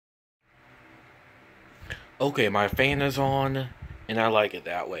Okay, my fan is on, and I like it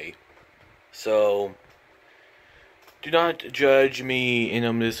that way. So, do not judge me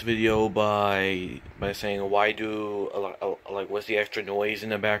in this video by saying why do like what's the extra noise in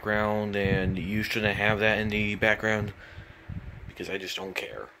the background, and you shouldn't have that in the background, because I just don't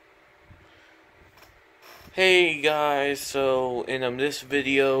care. Hey guys, so in this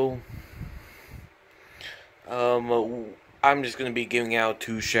video, I'm just gonna be giving out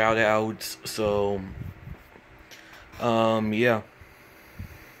 2 shout outs. So yeah,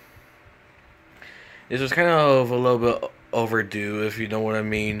 this was kind of a little bit overdue, if you know what I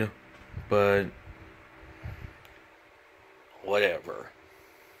mean, but whatever.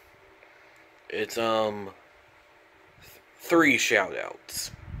 It's 3 shout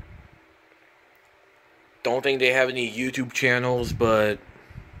outs. Don't think they have any YouTube channels, but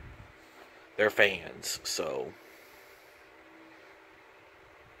they're fans, so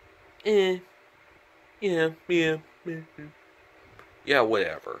yeah, yeah, yeah,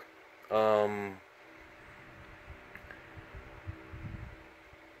 whatever.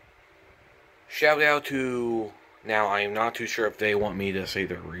 Shout out to, now I am not too sure if they want me to say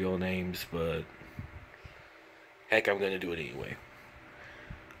their real names, but heck, I'm gonna do it anyway.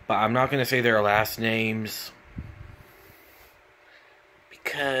 But I'm not gonna say their last names,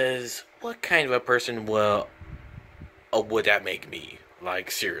 because what kind of a person would that make me? Like,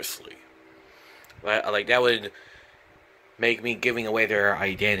 seriously. Like, that would make me giving away their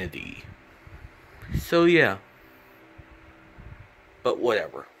identity. So, yeah. But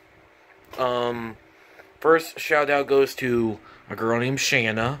whatever. First shout out goes to a girl named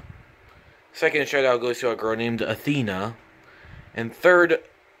Shanna. Second shout out goes to a girl named Athena. And third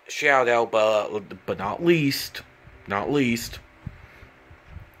shout out, but not least,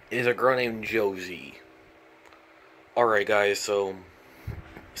 is a girl named Josie. Alright, guys, so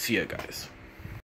see ya, guys.